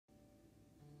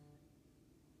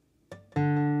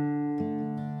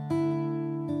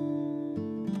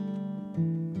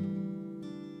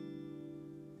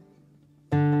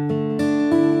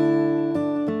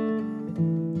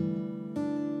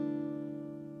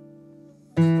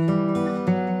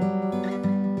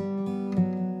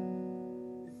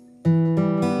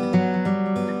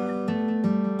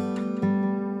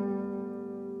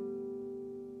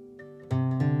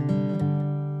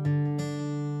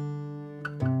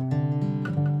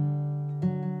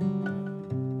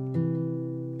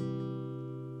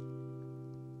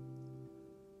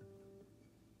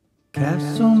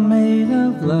castle made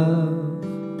of love,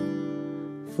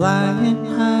 flying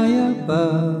high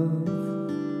above,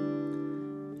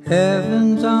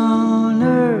 heavens on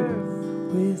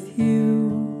earth with you.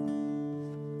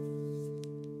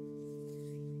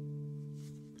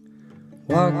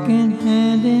 Walking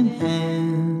hand in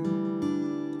hand,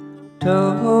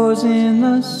 toes in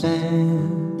the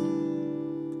sand,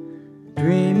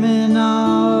 dreaming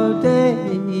all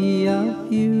day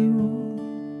of you.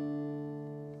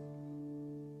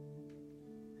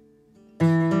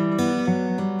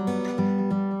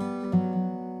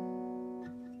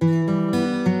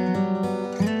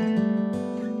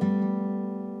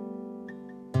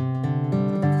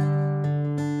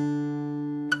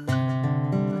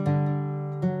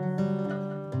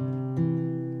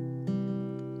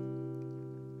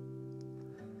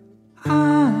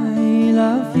 I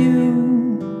love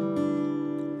you,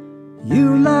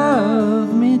 you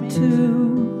love me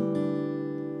too.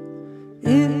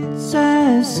 It's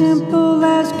as simple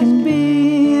as can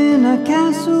be in a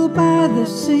castle by the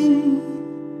sea,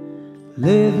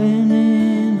 living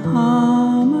in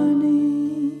harmony.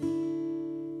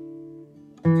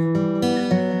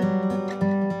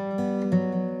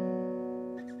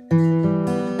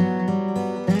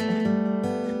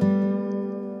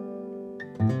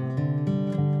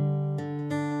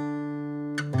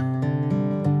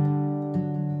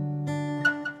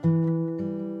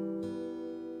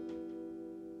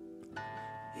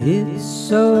 It's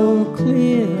so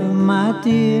clear, my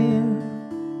dear,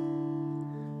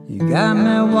 you got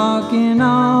me walking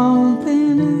on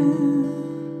thin air.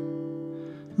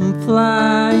 I'm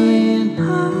flying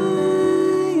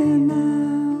higher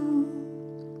now,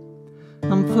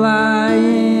 I'm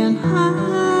flying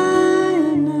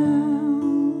higher now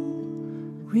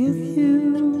with you.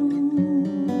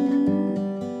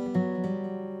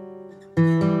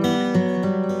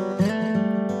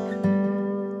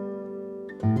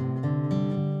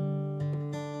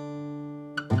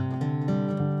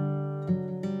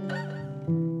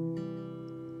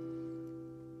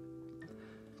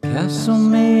 Castle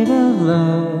made of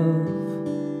love,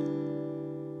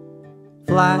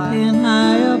 flying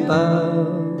high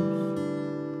above,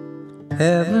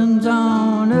 heavens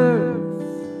on earth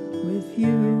with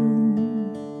you.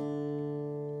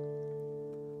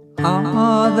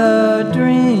 All the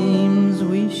dreams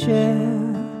we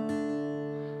share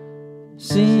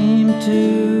seem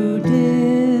to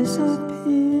disappear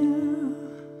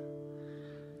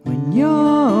when you're